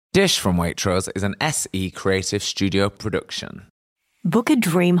Dish from Waitrose is an SE Creative Studio production. Book a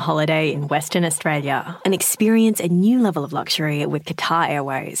dream holiday in Western Australia and experience a new level of luxury with Qatar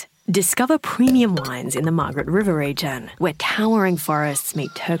Airways. Discover premium wines in the Margaret River region, where towering forests meet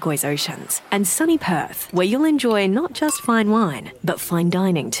turquoise oceans, and sunny Perth, where you'll enjoy not just fine wine, but fine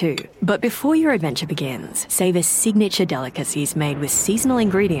dining too. But before your adventure begins, savour signature delicacies made with seasonal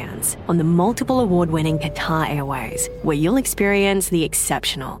ingredients on the multiple award-winning Qatar Airways, where you'll experience the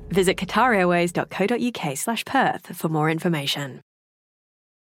exceptional. Visit qatarairways.co.uk/Perth for more information.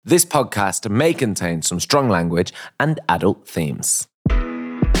 This podcast may contain some strong language and adult themes.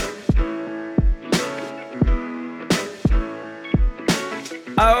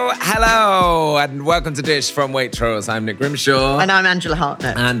 Oh, hello, and welcome to Dish from Waitrose. I'm Nick Grimshaw. And I'm Angela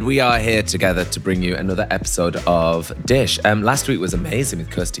Hartnett. And we are here together to bring you another episode of Dish. Last week was amazing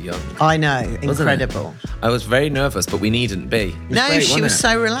with Kirsty Young. I know, incredible. I was very nervous, but we needn't be. It was No, great, she was wasn't it?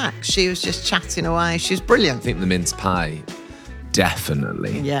 so relaxed. She was just chatting away. She was brilliant. I think the mince pie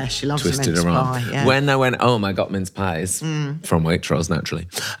definitely Yeah, she loves twisted mince her arm. pie, yeah. When I went home, I got mince pies from Waitrose, naturally.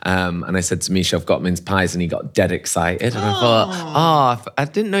 And I said to Misha, I've got mince pies, and he got dead excited. And I thought, I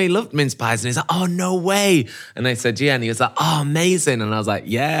didn't know he loved mince pies. And he's like, oh, no way. And I said, yeah. And he was like, oh, amazing. And I was like,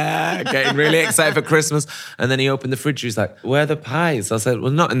 yeah, getting really excited for Christmas. And then he opened the fridge. He's like, where are the pies? I said,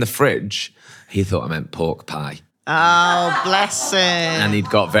 well, not in the fridge. He thought I meant pork pie. Oh, bless him. And he'd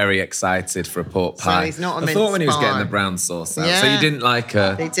got very excited for a pork pie. So he's not a I mince thought when he was pie. getting the brown sauce out. Yeah. So you didn't like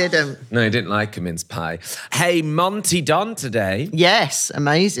a... He didn't. No, he didn't like a mince pie. Hey, Monty Don today. Yes,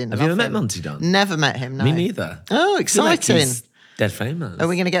 amazing. Have you ever Love met him. Monty Don? Never met him, no. Me neither. Oh, I feel like exciting. he's dead famous. Are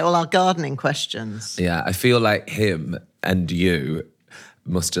we going to get all our gardening questions? Yeah, I feel like him and you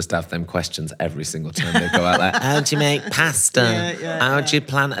must just have them questions every single time they go out like, how do you make pasta? How do you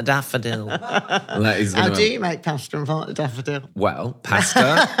plant a daffodil? Like, he's How gonna- do you make pasta and plant a daffodil? Well, pasta,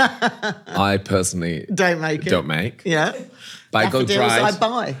 I personally Don't make it. don't make. Yeah. But I go Daffodils dry. I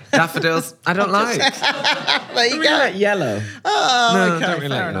buy. Daffodils, I don't like. There you I go. like yellow. Oh, No, okay, don't really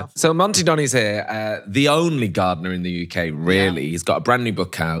fair like enough. that. So Monty Don is here, the only gardener in the UK, really. He's got a brand new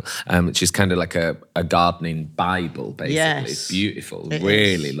book out, which is kind of like a gardening Bible, basically. Yes. It's beautiful, It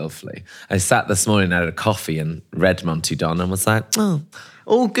really is. lovely. I sat this morning, had a coffee and read Monty Don and was like, oh,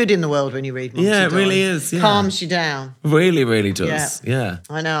 All good in the world when you read Monty Yeah, it Don. really is, yeah. Calms you down. really, really does. Yeah.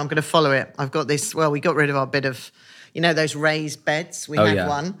 I know, I'm going to follow it. I've got this, well, we got rid of our bit of, those raised beds. We had yeah.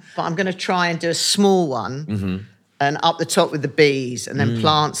 one. But I'm going to try and do a small one and up the top with the bees and then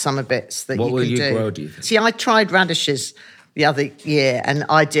plant some bits that What you will can you do. grow, do you think? See, I tried radishes the other year and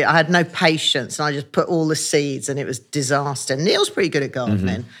I had no patience and I just put all the seeds and it was disaster. Neil's pretty good at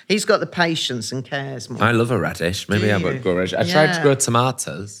gardening. He's got the patience and cares more. I love a radish. Maybe Do I you? would grow a radish. I tried to Yeah. grow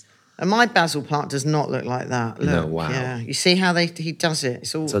tomatoes. And my basil plant does not look like that. Look, No, wow. Yeah. You see how he does it?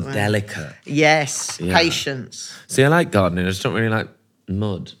 It's all So delicate. Yes, Yeah. patience. See, I like gardening. I just don't really like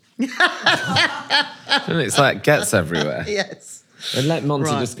mud. It's like it gets everywhere. Yes. I'd like Monty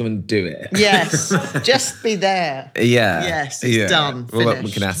Right. just come and do it. Yes. Just be there. Yeah. Yes, it's done, Well, we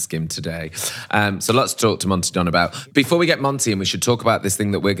finished. can ask him today. So let's talk to Monty Don about. Before we get Monty in, we should talk about this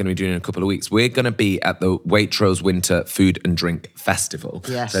thing that we're going to be doing in a couple of weeks. We're going to be at the Waitrose Winter Food and Drink Festival.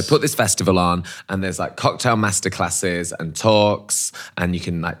 Yes. So they put this festival on, and there's like cocktail masterclasses and talks, and you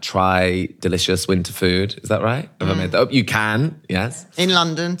can like try delicious winter food. Is that right? Have I made that up? You can, yes. In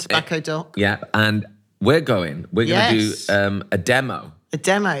London, Tobacco Dock. Yeah, and we're going to Yes. do a demo. A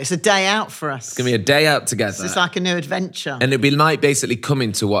demo. It's a day out for us. It's going to be a day out together. It's like a new adventure. And it'd be like basically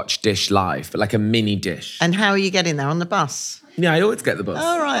coming to watch Dish live, but like a mini Dish. And how are you getting there? On the bus? Yeah, I always get the bus.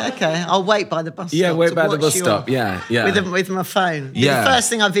 Oh, right, okay. I'll wait by the bus Yeah, stop. wait to by the watch bus you stop. off. Yeah. With my phone. Yeah. The first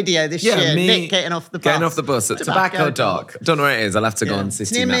thing I video this year, Nick getting off the bus. Getting off the bus at Tobacco Dock. Don't know where it is. I'll have to go on It's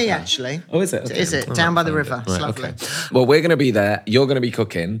City near me, Mapper. actually. Oh, is it? Okay. Is it? All Down by the find river. it. It's Right, lovely. okay. Well, we're going to be there. You're going to be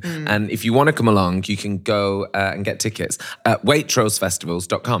cooking. And if you want to come along, you can go and get tickets at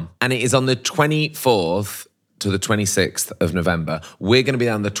waitrosefestivals.com. And it is on the 24th to the 26th of November. We're going to be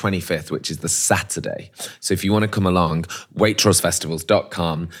on the 25th, which is the Saturday. So if you want to come along,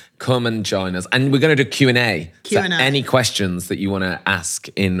 waitrosefestivals.com, come and join us. And we're going to do Q&A. So Q&A. any questions that you want to ask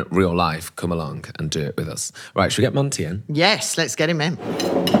in real life, come along and do it with us. Right, should we get Monty in? Yes, let's get him in.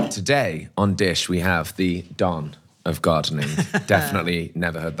 Today on Dish, we have the Don of gardening. Definitely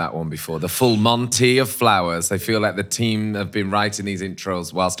never heard that one before. The full Monty of flowers. I feel like the team have been writing these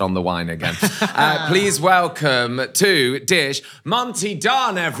intros whilst on the wine again. Please welcome to Dish, Monty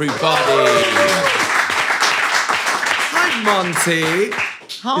Don, everybody. Hi, Monty.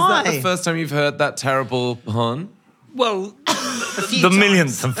 Hi. Is that the first time you've heard that terrible pun? Well, the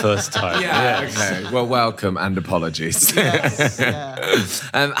millionth and first time. Okay. Well, welcome and apologies. Yes,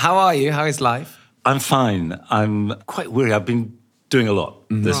 yeah. How are you? How is life? I'm fine. I'm quite weary. I've been doing a lot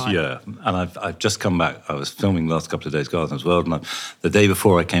this year, and I've just come back. I was filming the last couple of days, Gardener's World, and the day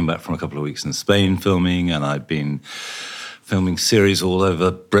before I came back from a couple of weeks in Spain filming, and I've been filming series all over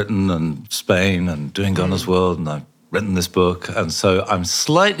Britain and Spain and doing Gardener's World, and I've written this book, and so I'm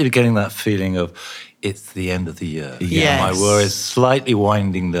slightly getting that feeling of it's the end of the year. Yes. My work is slightly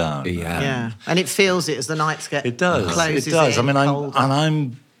winding down. Yeah. And it feels it as the nights get It does. closes It does. in, I mean, colder.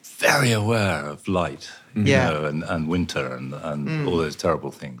 I'm very aware of light, you Yeah. know, and winter and all those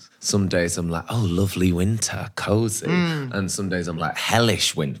terrible things. Some days I'm like, oh, lovely winter, cozy. And some days I'm like,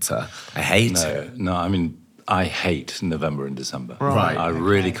 hellish winter. I hate it. No, I mean, I hate November and December. Right. I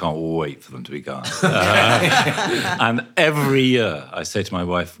really can't wait for them to be gone. And every year I say to my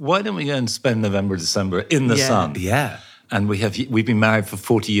wife, why don't we go and spend November, December in the sun? Yeah. And we've been married for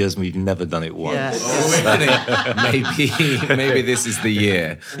 40 years and we've never done it once. Yeah. Maybe this is the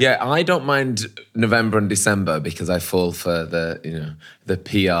year. Yeah, I don't mind November and December because I fall for the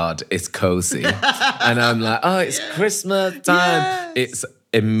PR'd, it's cozy. And I'm like, oh, it's Christmas time. Yes. It's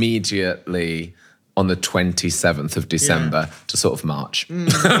immediately on the 27th of December to sort of March.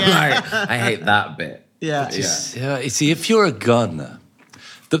 I hate that bit. Yeah. Yeah, you see, if you're a gardener,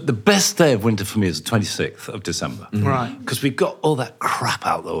 the best day of winter for me is the 26th of December. Right. Because we've got all that crap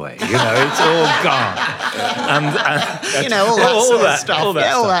out the way. You know, it's all gone. And You know, all that sort of stuff. All that,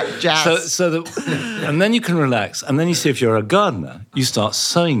 Yeah, all stuff. that jazz. And then you can relax. And then you see if you're a gardener, you start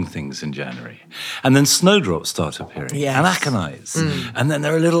sowing things in January. And then snowdrops start appearing. Yes. And aconites. And then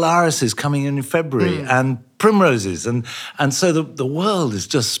there are little irises coming in February. And primroses. And so the world is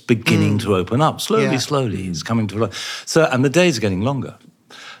just beginning to open up. Slowly, it's coming to life. So, and the days are getting longer.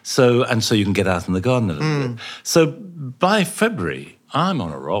 So you can get out in the garden a little bit. So by February, I'm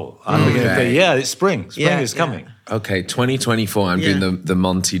on a roll. I'm beginning to think, it's spring. Spring is coming. Okay, 2024, I'm doing the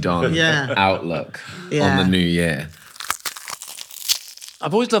Monty Don outlook on the new year.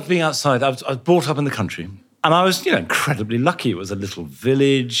 I've always loved being outside. I was brought up in the country. And I was, incredibly lucky. It was a little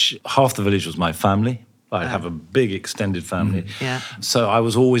village. Half the village was my family. I have a big extended family. Yeah. So I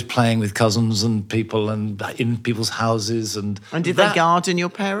was always playing with cousins and people and in people's houses. And did they garden, your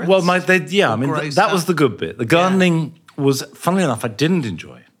parents? Well, that was the good bit. The gardening was, funnily enough, I didn't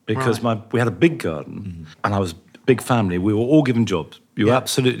enjoy because we had a big garden and I was a big family. We were all given jobs. You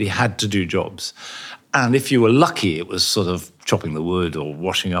absolutely had to do jobs. And if you were lucky, it was sort of chopping the wood or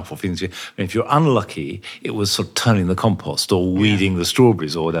washing up or things. And if you're unlucky, it was sort of turning the compost or weeding the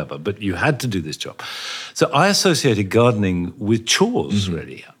strawberries or whatever. But you had to do this job. So I associated gardening with chores,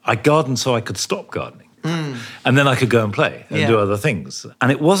 really. I gardened so I could stop gardening. And then I could go and play and do other things.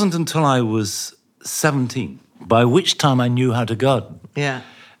 And it wasn't until I was 17, by which time I knew how to garden. Yeah.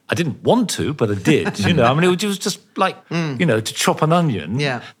 I didn't want to, but I did, it was just like, to chop an onion.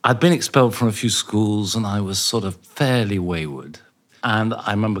 Yeah. I'd been expelled from a few schools and I was sort of fairly wayward. And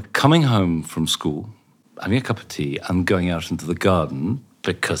I remember coming home from school, having a cup of tea and going out into the garden,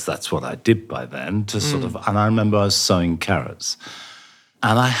 because that's what I did by then, and I remember I was sowing carrots.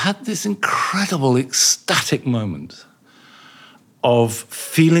 And I had this incredible ecstatic moment of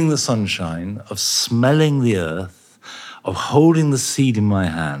feeling the sunshine, of smelling the earth, of holding the seed in my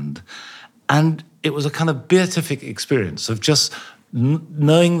hand. And it was a kind of beatific experience of just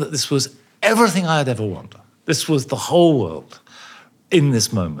knowing that this was everything I had ever wanted. This was the whole world in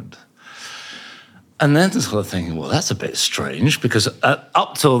this moment. And then sort of thinking, well, that's a bit strange because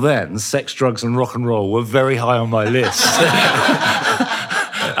up till then, sex, drugs and rock and roll were very high on my list.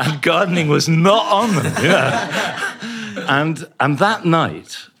 And gardening was not on them. And that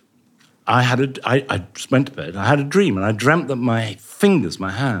night, I went to bed, I had a dream, and I dreamt that my fingers,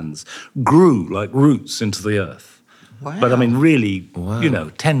 my hands, grew like roots into the earth. Wow. But I mean, really,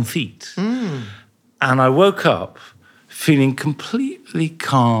 10 feet. And I woke up feeling completely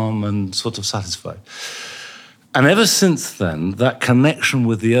calm and sort of satisfied. And ever since then, that connection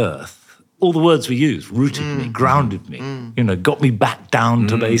with the earth, all the words we use, rooted me, grounded me, got me back down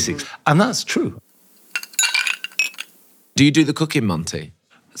to basics. And that's true. Do you do the cooking, Monty?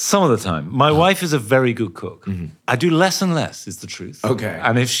 Some of the time. My wife is a very good cook. I do less and less, is the truth. Okay.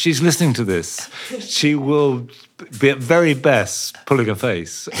 And if she's listening to this, she will be at very best pulling a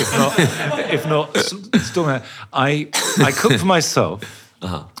face. If not, still there. I cook for myself.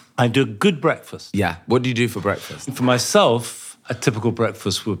 I do a good breakfast. Yeah. What do you do for breakfast? For myself, a typical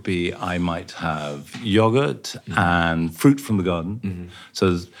breakfast would be I might have yogurt and fruit from the garden.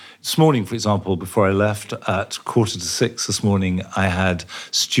 So this morning, for example, before I left at 5:45 this morning, I had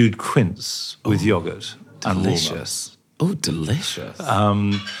stewed quince with yogurt. Delicious. Oh, delicious.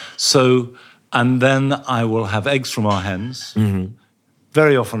 And then I will have eggs from our hens. Mm-hmm.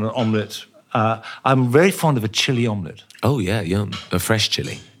 Very often an omelette. I'm very fond of a chili omelette. Oh, yeah, yum. A fresh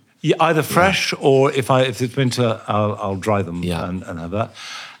chili. Yeah, either fresh or if it's winter, I'll dry them and have that.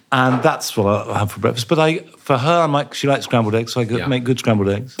 And that's what I'll have for breakfast. But for her, she likes scrambled eggs, so I make good scrambled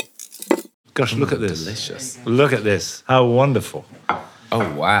eggs. Gosh, look at this. Delicious. Look at this. How wonderful.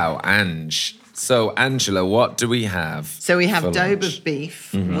 Oh, wow. Ange. So, Angela, what do we have? So we have Daube de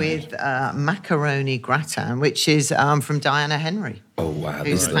Boeuf with macaroni gratin, which is from Diana Henry. Oh, wow.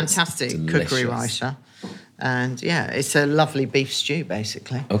 Who's a fantastic cookery writer. And it's a lovely beef stew,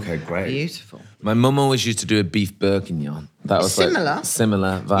 basically. Okay, great. Beautiful. My mum always used to do a beef bourguignon. That was similar.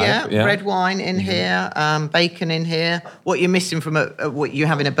 Similar vibe. Yeah, red wine in here, bacon in here. What you're missing from what you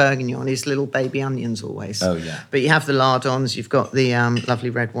have in a bourguignon is little baby onions always. Oh, yeah. But you have the lardons, you've got the lovely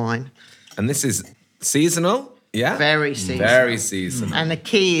red wine. And this is seasonal? Yeah? Very seasonal. Very seasonal. And the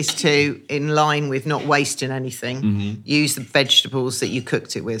key is to, in line with not wasting anything, use the vegetables that you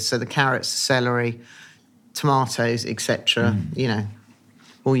cooked it with. So the carrots, celery, tomatoes, etc.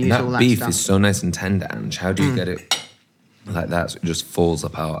 We'll use all that beef stuff. is so nice and tender, Ange. How do you get it like that so it just falls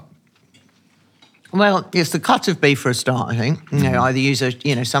apart? Well, it's the cut of beef for a start, I think. Either use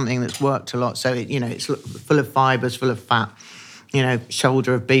something that's worked a lot, so it's full of fibres, full of fat.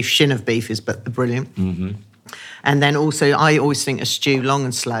 Shoulder of beef, shin of beef is brilliant. Mm-hmm. And then also, I always think a stew long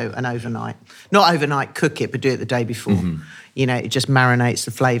and slow and overnight. Not overnight, cook it, but do it the day before. Mm-hmm. It just marinates,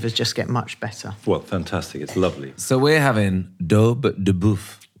 the flavours just get much better. Well, fantastic. It's lovely. So we're having Daube de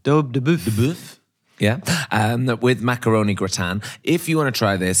Boeuf. Daube de Boeuf. De Boeuf. Yeah, with macaroni gratin. If you want to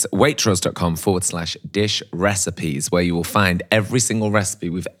try this, waitrose.com/dish recipes, where you will find every single recipe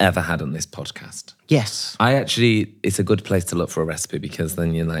we've ever had on this podcast. Yes. It's a good place to look for a recipe because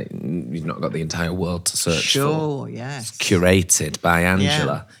then you've not got the entire world to search for. Sure, yes. It's curated by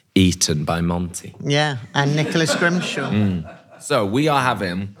Angela, eaten by Monty. Yeah, and Nicholas Grimshaw. So we are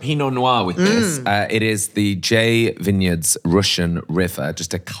having Pinot Noir with this. It is the J Vineyards Russian River,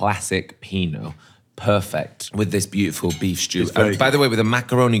 just a classic Pinot. Perfect with this beautiful beef stew. By the way, with a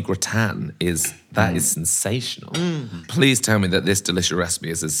macaroni gratin is sensational. Please tell me that this delicious recipe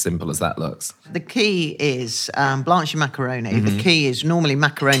is as simple as that looks. The key is blanch your macaroni. The key is normally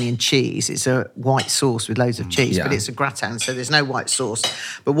macaroni and cheese. It's a white sauce with loads of cheese, but it's a gratin, so there's no white sauce.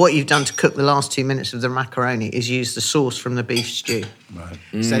 But what you've done to cook the last 2 minutes of the macaroni is use the sauce from the beef stew. Right.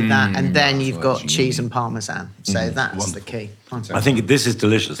 So and then you've got cheese and parmesan. So that's wonderful. The key. I think this is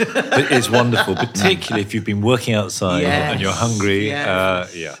delicious. It's wonderful, particularly if you've been working outside and you're hungry.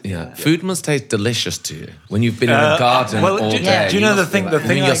 Food must taste delicious to you when you've been in a garden all day. Do you know the thing?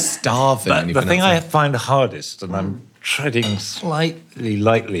 You're starving. The thing I find hardest, and I'm treading slightly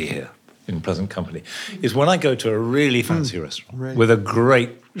lightly here in present company, is when I go to a really fancy restaurant with a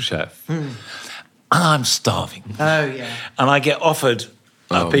great chef, and I'm starving. Oh yeah. And I get offered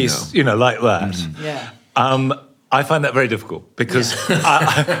a piece, like that. Yeah. I find that very difficult because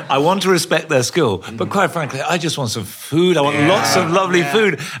I want to respect their skill, but quite frankly, I just want some food. I want lots of lovely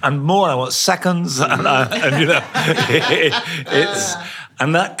food and more. I want seconds, and it's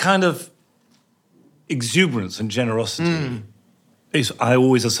and that kind of exuberance and generosity is I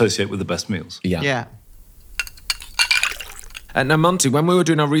always associate with the best meals. Yeah. And now, Monty, when we were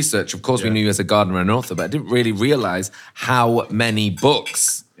doing our research, of course, we knew you as a gardener and author, but I didn't really realise how many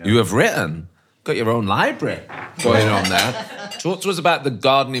books you have written. Got your own library going on there. Talk to us about the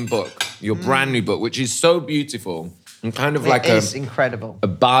gardening book, your brand new book, which is so beautiful and kind of like incredible. A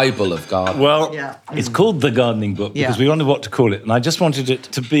Bible of gardening. Well, it's called The Gardening Book because we wondered what to call it. And I just wanted it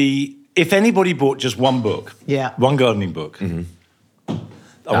to be, if anybody bought just one book, one gardening book, I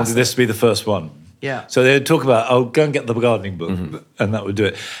wanted this to be the first one. Yeah. So they'd talk about, go and get the gardening book, and that would do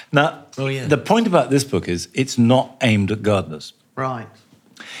it. Now, the point about this book is it's not aimed at gardeners. Right.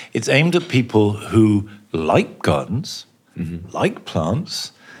 It's aimed at people who like gardens, like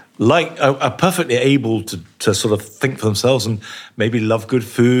plants, are perfectly able to sort of think for themselves and maybe love good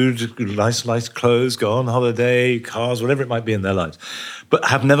food, nice clothes, go on holiday, cars, whatever it might be in their lives, but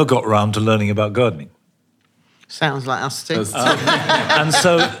have never got around to learning about gardening. Sounds like us too. And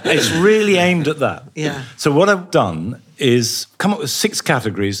so it's really aimed at that. Yeah. So what I've done is come up with 6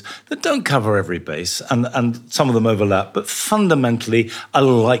 categories that don't cover every base, and some of them overlap, but fundamentally are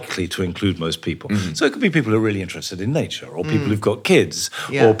likely to include most people. So it could be people who are really interested in nature, or people who've got kids,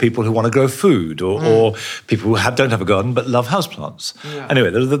 or people who want to grow food, or people who don't have a garden but love houseplants. Yeah.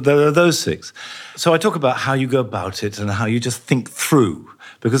 Anyway, there are those 6. So I talk about how you go about it and how you just think through,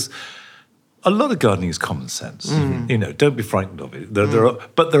 because a lot of gardening is common sense. You know, don't be frightened of it.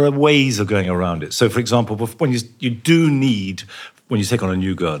 But there are ways of going around it. So, for example, when when you take on a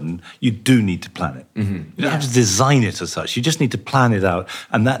new garden, you do need to plan it. You don't have to design it as such. You just need to plan it out,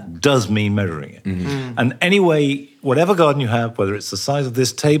 and that does mean measuring it. And anyway, whatever garden you have, whether it's the size of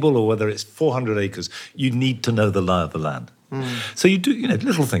this table or whether it's 400 acres, you need to know the lie of the land. So you do,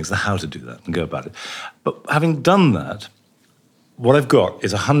 little things, the how to do that and go about it. But having done that, what I've got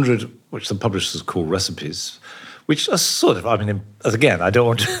is 100, which the publishers call recipes, which are sort of, again, I don't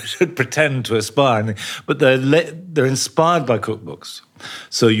want to pretend to aspire, but they're inspired by cookbooks.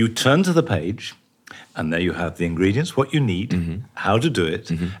 So you turn to the page, and there you have the ingredients, what you need, how to do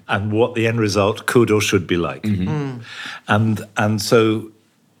it, and what the end result could or should be like. And so,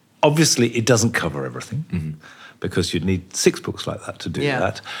 obviously, it doesn't cover everything, because you'd need 6 books like that to do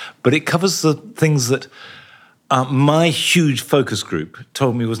that. But it covers the things that my huge focus group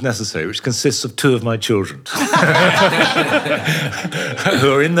told me was necessary, which consists of 2 of my children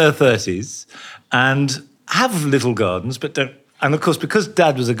who are in their 30s and have little gardens, but don't. And of course, because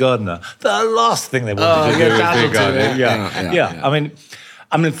Dad was a gardener, the last thing they wanted to do was be gardening. Yeah. I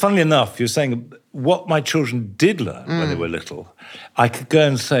mean, funnily enough, you're saying what my children did learn when they were little. I could go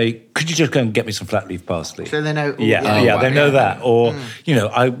and say, "Could you just go and get me some flat leaf parsley?" So they know. They know that. Or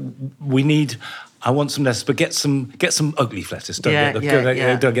I want some lettuce, but get some oak leaf lettuce. Don't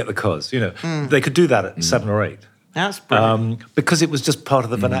get the cos. They could do that at 7 or 8. That's brilliant. Because it was just part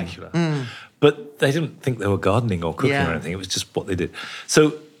of the vernacular. But they didn't think they were gardening or cooking or anything. It was just what they did.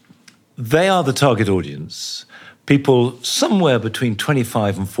 So they are the target audience. People somewhere between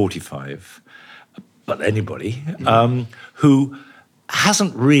 25 and 45, but anybody, who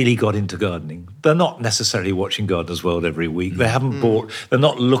hasn't really got into gardening. They're not necessarily watching Gardener's World every week. They haven't they're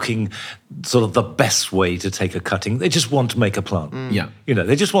not looking sort of the best way to take a cutting. They just want to make a plant.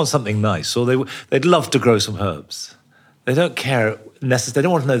 They just want something nice, or they'd love to grow some herbs. They don't care necessarily. They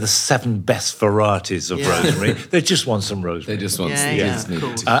don't want to know the 7 best varieties of rosemary. They just want some rosemary. They just want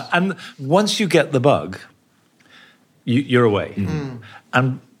cool. And once you get the bug, you're away.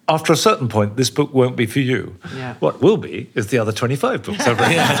 And after a certain point, this book won't be for you. What will be is the other 25 books I've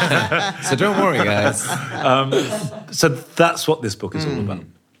read. So don't worry, guys. So that's what this book is all about.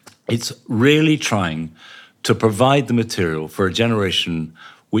 It's really trying to provide the material for a generation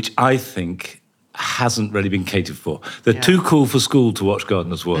which I think hasn't really been catered for. They're too cool for school to watch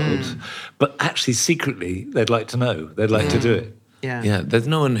Gardener's World, but actually secretly they'd like to know. They'd like to do it. Yeah, there's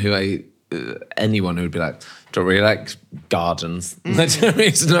no one anyone who would be like, don't really like gardens.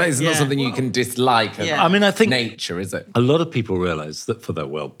 It's not something you can dislike. I mean, I think nature, is it? A lot of people realise that for their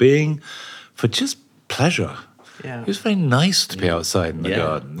well-being, for just pleasure, it was very nice to be outside in the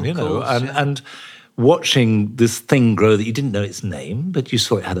garden, and watching this thing grow that you didn't know its name, but you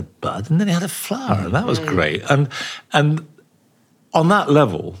saw it had a bud and then it had a flower, and that was great. And on that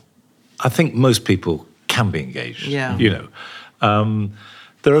level, I think most people can be engaged.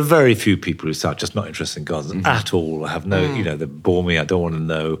 There are very few people who are just not interested in gardens at all, or have no, they bore me, I don't want to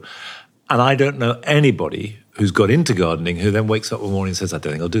know. And I don't know anybody who's got into gardening who then wakes up one morning and says, I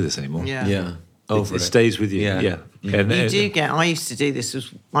don't think I'll do this anymore. It stays with you. You do get, I used to do this,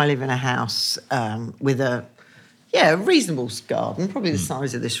 I live in a house with a reasonable garden, probably the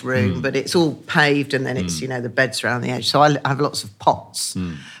size of this room, but it's all paved, and then it's, the beds around the edge. So I have lots of pots,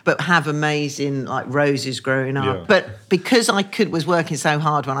 but have amazing like roses growing up. But because I was working so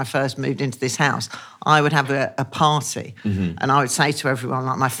hard when I first moved into this house, I would have a party, and I would say to everyone,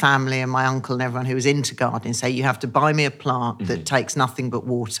 like my family and my uncle and everyone who was into gardening, say, you have to buy me a plant that takes nothing but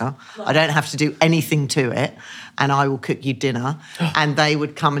water. I don't have to do anything to it, and I will cook you dinner. And they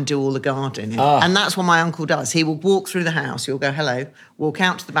would come and do all the gardening. And that's what my uncle does. He will walk through the house, he'll go, hello, walk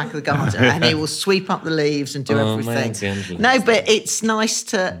out to the back of the garden, and he will sweep up the leaves and do everything. No, but it's nice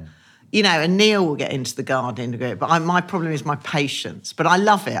to... and Neil will get into the gardening, but my problem is my patience. But I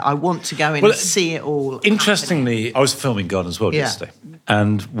love it. I want to go in and see it all. Interestingly, happening. I was filming Gardener's World yesterday,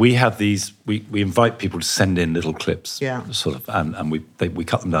 and we have these. We invite people to send in little clips, sort of, and we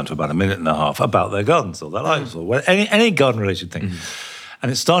cut them down to about 1.5 minutes about their gardens or their lives or any garden-related thing.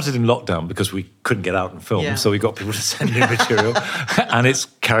 And it started in lockdown because we couldn't get out and film, so we got people to send in material, and it's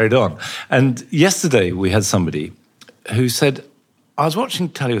carried on. And yesterday we had somebody who said, I was watching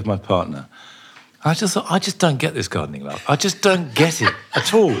telly with my partner, and I just thought, I just don't get this gardening love. I just don't get it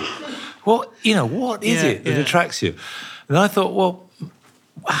at all. What is it that attracts you? And I thought, well,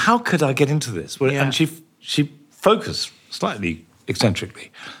 how could I get into this? Well, and she focused slightly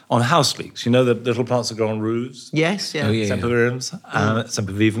eccentrically on house leeks. The little plants that grow on roofs? Yes, Sempervirums,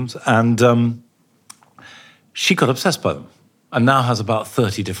 and she got obsessed by them. and now has about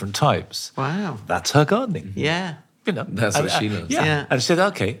 30 different types. Wow. That's her gardening. Yeah. You know, That's what she knows. Yeah. And I said,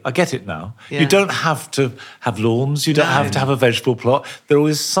 okay, I get it now. Yeah. You don't have to have lawns. You don't have to have a vegetable plot. There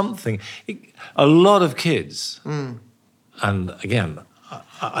is something. A lot of kids, and again,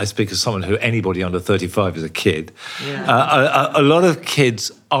 I speak as someone who anybody under 35 is a kid. Yeah. A lot of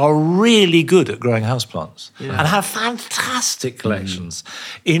kids are really good at growing houseplants and have fantastic collections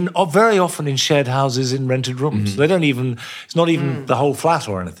very often in shared houses in rented rooms. They don't even, it's not even the whole flat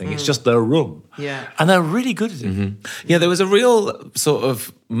or anything, it's just their room. Yeah. And they're really good at it. Yeah, there was a real sort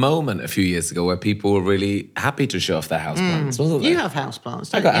of moment a few years ago where people were really happy to show off their houseplants, wasn't there? You have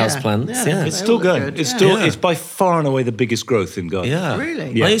houseplants, I don't got you? houseplants, yeah. It's they still look going. good, It's yeah. still, Yeah. it's by far and away the biggest growth in gardening. Yeah.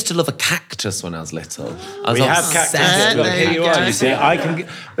 Really? Yeah. I used to love a cactus when I was little. I was We have obsessed cactus. with There Here you you are. go. You see, I can.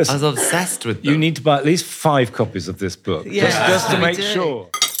 I was obsessed with them. You need to buy at least 5 copies of this book, Yeah, just to we make do. sure.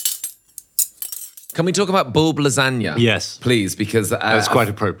 Can we talk about bulb lasagna? Yes. Please, because... That's quite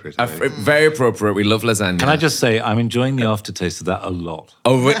appropriate. I think. Very appropriate. We love lasagna. Can I just say, I'm enjoying the aftertaste of that a lot.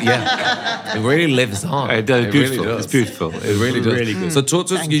 Oh, yeah. It really lives on. It does. It Beautiful. really does. It's beautiful. It really does. Really good. So talk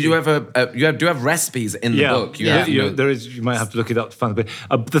to us. You do have recipes in the book. There is. You might have to look it up to find the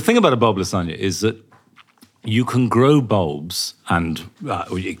book. The thing about a bulb lasagna is that you can grow bulbs, and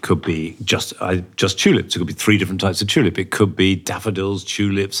it could be just tulips. It could be 3 different types of tulip. It could be daffodils,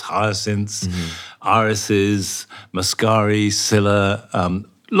 tulips, hyacinths, irises, muscari, scilla,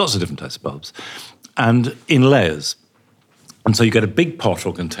 lots of different types of bulbs, and in layers. And so you get a big pot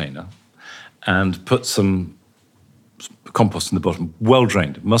or container and put some compost in the bottom, well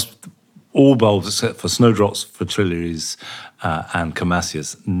drained. All bulbs except for snowdrops, fritillaries, and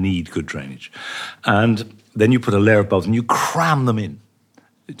camassias need good drainage. And then you put a layer of bulbs and you cram them in.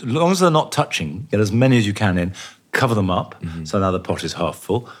 As long as they're not touching, get as many as you can in, cover them up, so now the pot is half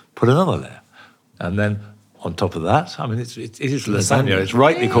full, put another layer. And then on top of that, I mean, it is lasagna, it's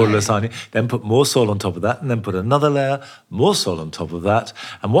rightly called lasagna, then put more soil on top of that, and then put another layer, more soil on top of that.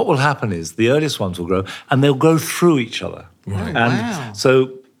 And what will happen is the earliest ones will grow, and they'll grow through each other. Right. And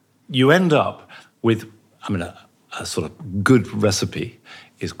so you end up with, a sort of good recipe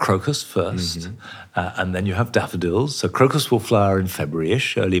is crocus first, and then you have daffodils. So crocus will flower in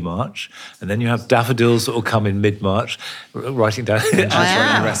February-ish, early March, and then you have daffodils that will come in mid-March. Writing down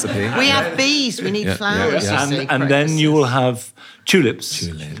Wow. recipe. We have bees. We need flowers. yeah. You see, and then you will crocuses. have tulips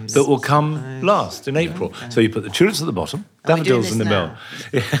that will come last in April. So you put the tulips at the bottom, Are we doing daffodils in the this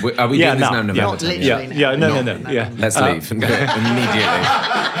middle. now? Are we doing this now? November Not time? literally. Yeah, no. Yeah. Let's leave and go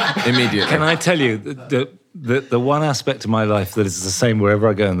immediately. Can I tell you the one aspect of my life that is the same wherever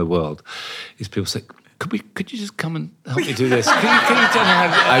I go in the world is people say, could you just come and help me do this? Can you tell me how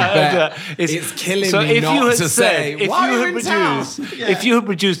to I bet do that? it's killing so me if not you had to say, said, "Why are you in town?" if you had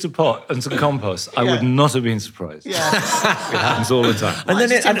produced a pot and some compost, I would not have been surprised. Yeah. It happens all the time. And then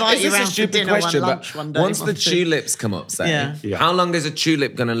just invite is you this a round for stupid dinner, one question, lunch but one day, once the one two. tulips come up, say, Yeah. how long is a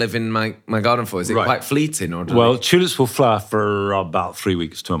tulip going to live in my garden for? Is it Right. quite fleeting? Or Well, tulips will flower for about 3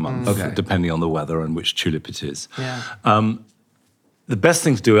 weeks to a month, Okay. depending on the weather and which tulip it is. Yeah. The best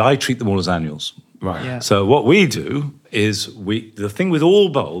thing to do, I treat them all as annuals. Right. Yeah. So what we do is the thing with all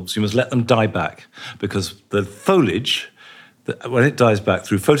bulbs, you must let them die back because the foliage, when it dies back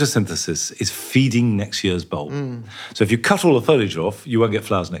through photosynthesis, is feeding next year's bulb. So if you cut all the foliage off, you won't get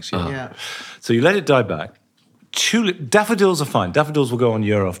flowers next year. Yeah. So you let it die back. Daffodils are fine. Daffodils will go on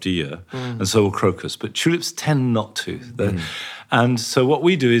year after year, and so will crocus. But tulips tend not to. And so what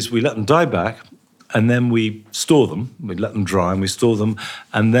we do is we let them die back, and then we store them. We let them dry and we store them.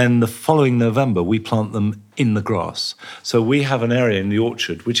 And then the following November, we plant them in the grass. So we have an area in the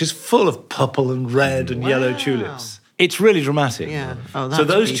orchard which is full of purple and red and yellow tulips. It's really dramatic. Yeah. Oh, so that's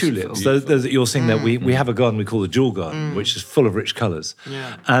those beautiful. tulips, those that you're seeing there, we have a garden we call the jewel garden, which is full of rich colours.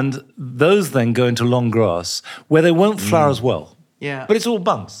 Yeah. And those then go into long grass where they won't flower as well. Yeah. But it's all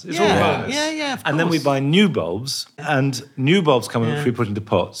bunks. It's all Yeah. bunks. Yeah, of And then we course. buy new bulbs, and new bulbs come in which we put into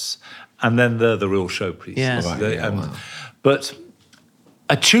pots, and then they're the real showpiece. Yeah. Right, wow. But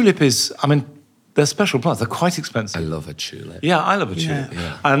a tulip is, they're special plants. They're quite expensive. I love a tulip. Yeah, I love a tulip.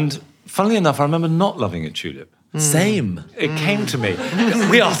 Yeah. And funnily enough, I remember not loving a tulip. Same. It came to me.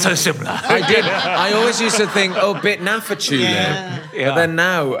 We are so similar. I did. I always used to think, bit naff a tulip. Yeah. But then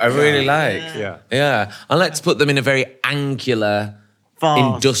now I really like. Yeah. I like to put them in a very angular, Vase.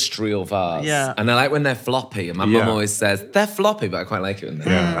 industrial vase. Yeah. And I like when they're floppy. And my mum always says, they're floppy, but I quite like it when they're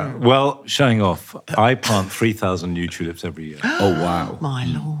Yeah. Well, showing off, I plant 3,000 new tulips every year, Oh, wow. My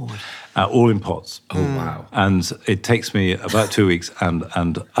lord. all in pots. Oh, wow. And it takes me about 2 weeks and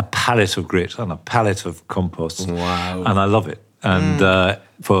a pallet of grit and a pallet of compost. Wow. And I love it. And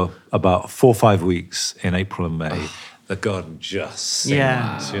for about 4 or 5 weeks in April and May, the garden just sings.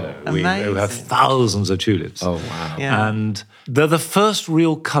 Yeah. You know, we have Amazing. thousands of tulips. Oh, wow. Yeah. And they're the first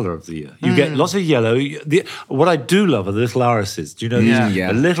real colour of the year. You get lots of yellow. What I do love are the little irises. Do you know these?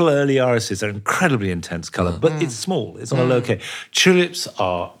 Yeah. The little early irises are incredibly intense colour, but it's small. It's on a low K. Tulips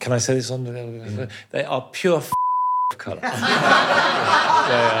are, can I say this on the... They are pure colour. They are,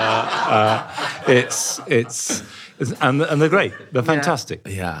 and they're great. They're fantastic.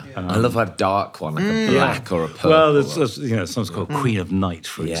 Yeah. I love a dark one, like a black or a purple. Well, there's something's called Queen of Night,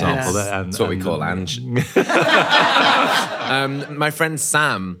 for example. Yes. And, That's what we call Ange. My friend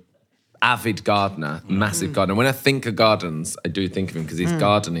Sam, avid gardener, massive gardener. When I think of gardens, I do think of him because his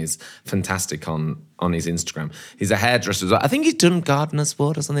garden is fantastic on his Instagram. He's a hairdresser as well. I think he's done Gardener's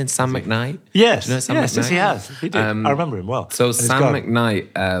Wood or something, Sam McKnight. Yes, Do you know Sam yes, McKnight? he has. He did. I remember him well. So And his Sam garden.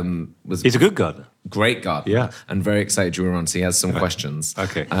 McKnight was... He's a good gardener. Great gardener. Yeah. And very excited you were on. So he has some questions.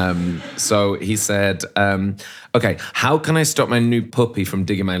 Okay. So he said, okay, how can I stop my new puppy from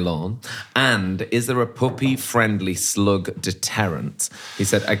digging my lawn? And is there a puppy-friendly slug deterrent? He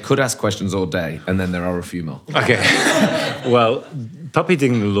said, I could ask questions all day, and then there are a few more. Okay. Well, puppy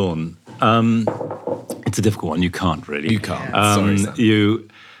digging the lawn, it's a difficult one. You can't really. You can't. Sorry, Sam.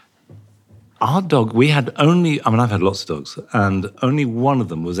 Our dog, we had only, I've had lots of dogs, and only one of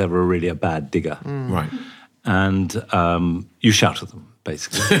them was ever really a bad digger. Right. And you shout at them,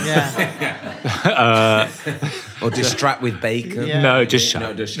 basically. Or distract with bacon. Yeah. No, just shout.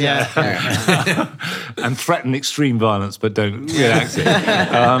 No, just Yeah. And threaten extreme violence, but don't relax it.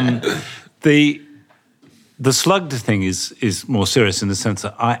 The slug thing is more serious in the sense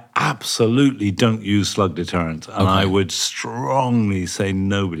that I absolutely don't use slug deterrent, and I would strongly say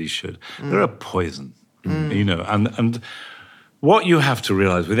nobody should. They're a poison, you know, and what you have to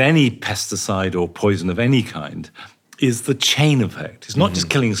realize with any pesticide or poison of any kind is the chain effect. It's not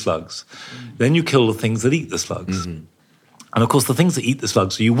just killing slugs. Then you kill the things that eat the slugs. And of course, the things that eat the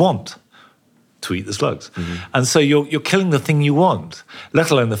slugs you want to eat the slugs. And so you're killing the thing you want,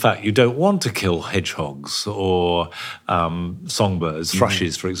 let alone the fact you don't want to kill hedgehogs or songbirds,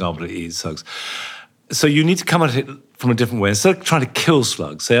 thrushes, for example, that eat slugs. So you need to come at it from a different way. Instead of trying to kill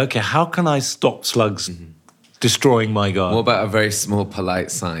slugs, say, okay, how can I stop slugs destroying my garden? What about a very small, polite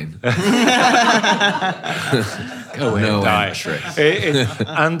sign? Go away No and die. entry.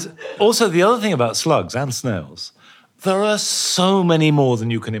 And also the other thing about slugs and snails, there are so many more than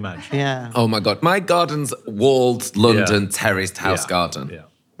you can imagine. Yeah. Oh my God. My garden's walled London terraced house Yeah. garden. Yeah.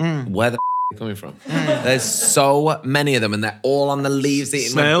 Where the are they coming from? There's so many of them and they're all on the leaves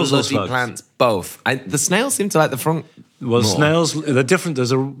eating my Snails or bloody slugs? plants. Both. The snails seem to like the front Well, more. snails, they're different.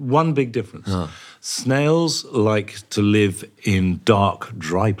 There's one big difference. Snails like to live in dark,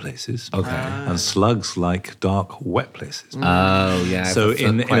 dry places. Okay. And slugs like dark, wet places. Oh, yeah. So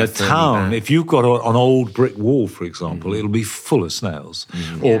in a town, if you've got an old brick wall, for example, it'll be full of snails.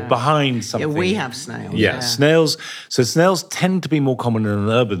 Or behind something. Yeah, we have snails. Yeah, snails. So snails tend to be more common in an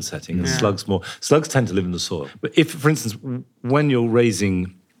urban setting, and slugs more. Slugs tend to live in the soil. But if, for instance, when you're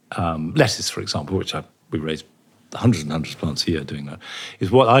raising lettuce, for example, which we raise hundreds and hundreds of plants a year doing that,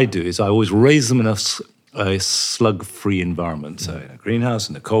 is what I do is I always raise them in a slug-free environment. So in a greenhouse,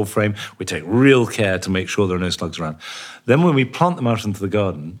 in a cold frame, we take real care to make sure there are no slugs around. Then when we plant them out into the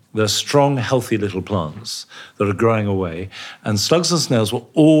garden, they're strong, healthy little plants that are growing away. And slugs and snails will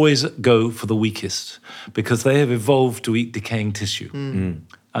always go for the weakest because they have evolved to eat decaying tissue.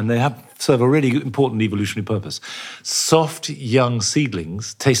 And they serve a really important evolutionary purpose. Soft, young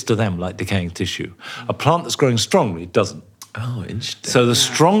seedlings taste to them like decaying tissue. A plant that's growing strongly doesn't. Oh, interesting. So the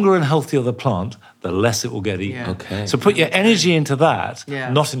stronger and healthier the plant, the less it will get eaten. Yeah. Okay. So put your energy into that, Yeah.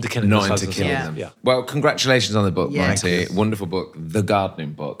 not into killing the Not slugs into and killing snails. them. Yeah. Well, congratulations on the book, Yeah. Monty. Wonderful book, The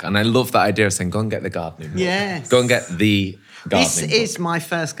Gardening Book. And I love that idea of saying, go and get the gardening book. Yes. Go and get the gardening This book. is my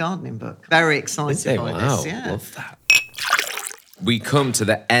first gardening book. Very excited Say, by wow, this. Yeah. love that. We come to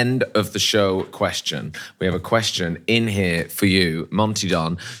the end of the show question. We have a question in here for you, Monty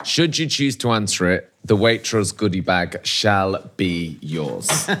Don. Should you choose to answer it, the Waitrose goodie bag shall be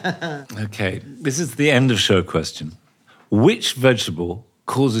yours. Okay, this is the end of show question. Which vegetable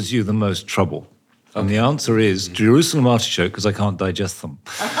causes you the most trouble? And the answer is Jerusalem artichoke, because I can't digest them.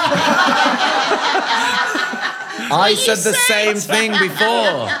 I said the same thing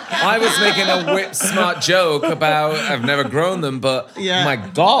before. I was making a whip smart joke about I've never grown them, but my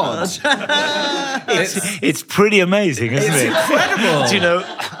God. It's pretty amazing, isn't it? Incredible. Do you know,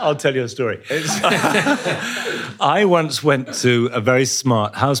 I'll tell you a story. I once went to a very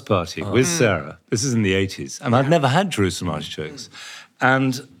smart house party with Sarah. This is in the 80s. And I'd never had Jerusalem artichokes.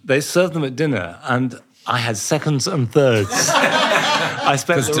 And they served them at dinner, and I had seconds and thirds.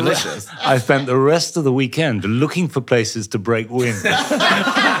 It's delicious. I spent the rest of the weekend looking for places to break wind.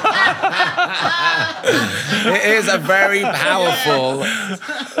 It is a very powerful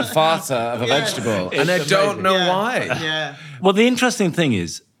fata of a vegetable, and I don't know why. Yeah. Well, the interesting thing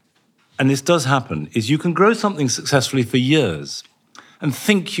is, and this does happen, is you can grow something successfully for years and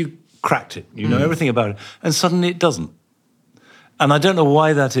think you cracked it, you know everything about it, and suddenly it doesn't. And I don't know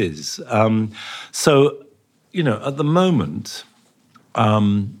why that is. So, at the moment,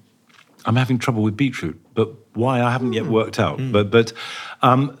 I'm having trouble with beetroot, but why I haven't yet worked out. But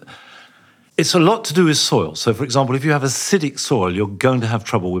it's a lot to do with soil. So, for example, if you have acidic soil, you're going to have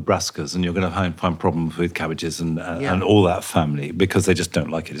trouble with brassicas, and you're going to find problems with cabbages and all that family because they just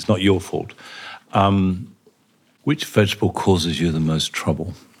don't like it. It's not your fault. Which vegetable causes you the most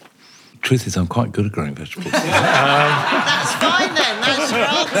trouble? Truth is, I'm quite good at growing vegetables. That's fine then. That's your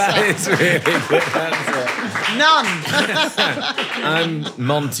answer. That is really good answer. None. I'm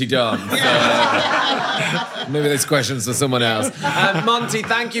Monty Don. So maybe this question's for someone else. Monty,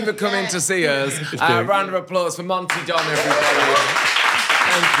 thank you for coming to see us. Round of applause for Monty Don, everybody.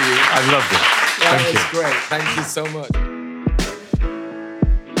 Thank you. I loved it. That was great. Thank you so much.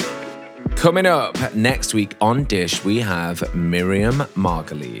 Coming up next week on Dish, we have Miriam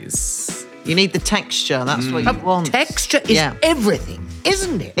Margolyes. You need the texture. That's what you want. Texture is everything,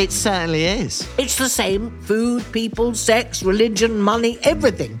 isn't it? It certainly is. It's the same. Food, people, sex, religion, money,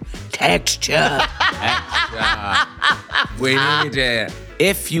 everything. Texture. We need it.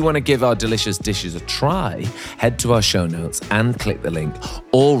 If you want to give our delicious dishes a try, head to our show notes and click the link.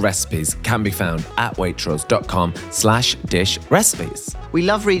 All recipes can be found at waitrose.com/dish recipes. We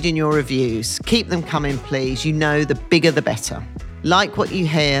love reading your reviews. Keep them coming, please. You know, the bigger the better. Like what you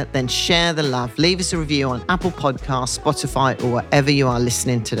hear, then share the love. Leave us a review on Apple Podcasts, Spotify, or wherever you are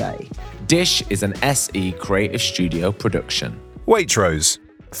listening today. Dish is an SE Creative Studio production. Waitrose.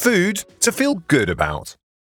 Food to feel good about.